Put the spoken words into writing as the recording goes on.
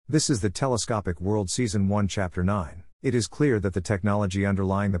This is the Telescopic World Season 1 Chapter 9. It is clear that the technology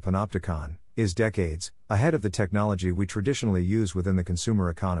underlying the panopticon is decades ahead of the technology we traditionally use within the consumer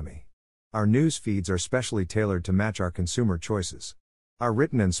economy. Our news feeds are specially tailored to match our consumer choices. Our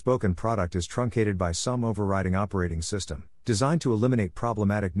written and spoken product is truncated by some overriding operating system, designed to eliminate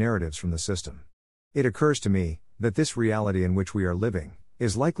problematic narratives from the system. It occurs to me that this reality in which we are living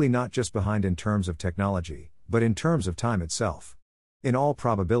is likely not just behind in terms of technology, but in terms of time itself. In all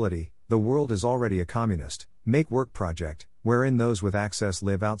probability, the world is already a communist, make-work project, wherein those with access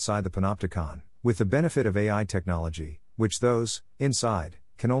live outside the panopticon, with the benefit of AI technology, which those inside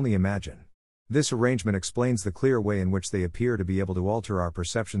can only imagine. This arrangement explains the clear way in which they appear to be able to alter our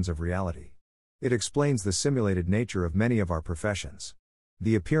perceptions of reality. It explains the simulated nature of many of our professions.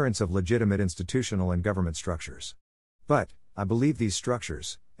 The appearance of legitimate institutional and government structures. But, I believe these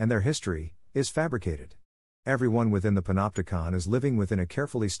structures, and their history, is fabricated. Everyone within the panopticon is living within a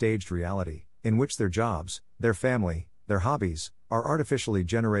carefully staged reality, in which their jobs, their family, their hobbies, are artificially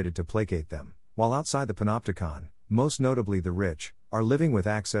generated to placate them, while outside the panopticon, most notably the rich, are living with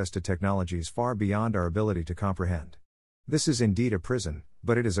access to technologies far beyond our ability to comprehend. This is indeed a prison,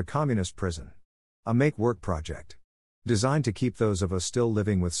 but it is a communist prison. A make-work project. Designed to keep those of us still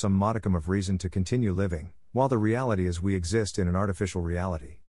living with some modicum of reason to continue living, while the reality is we exist in an artificial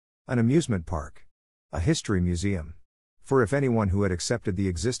reality. An amusement park. A history museum. For if anyone who had accepted the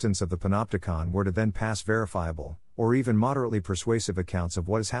existence of the panopticon were to then pass verifiable, or even moderately persuasive accounts of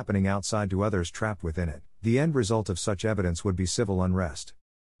what is happening outside to others trapped within it, the end result of such evidence would be civil unrest.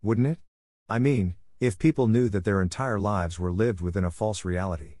 Wouldn't it? I mean, if people knew that their entire lives were lived within a false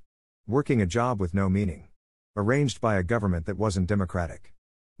reality. Working a job with no meaning. Arranged by a government that wasn't democratic.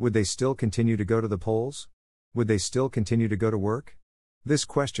 Would they still continue to go to the polls? Would they still continue to go to work? This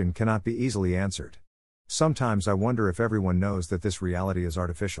question cannot be easily answered. Sometimes I wonder if everyone knows that this reality is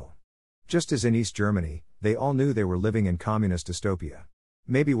artificial. Just as in East Germany, they all knew they were living in communist dystopia.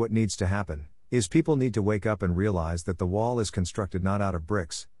 Maybe what needs to happen is people need to wake up and realize that the wall is constructed not out of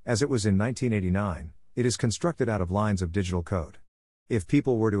bricks, as it was in 1989, it is constructed out of lines of digital code. If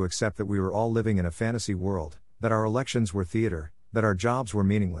people were to accept that we were all living in a fantasy world, that our elections were theater, that our jobs were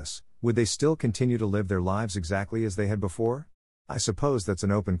meaningless, would they still continue to live their lives exactly as they had before? I suppose that's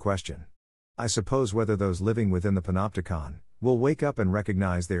an open question. I suppose whether those living within the panopticon will wake up and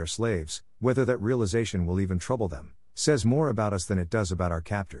recognize they are slaves, whether that realization will even trouble them, says more about us than it does about our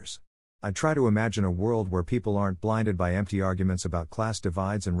captors. I try to imagine a world where people aren't blinded by empty arguments about class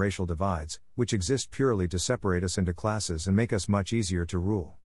divides and racial divides, which exist purely to separate us into classes and make us much easier to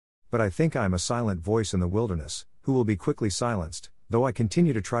rule. But I think I am a silent voice in the wilderness, who will be quickly silenced, though I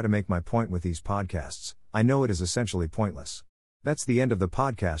continue to try to make my point with these podcasts. I know it is essentially pointless. That's the end of the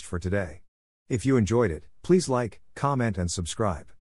podcast for today. If you enjoyed it, please like, comment and subscribe.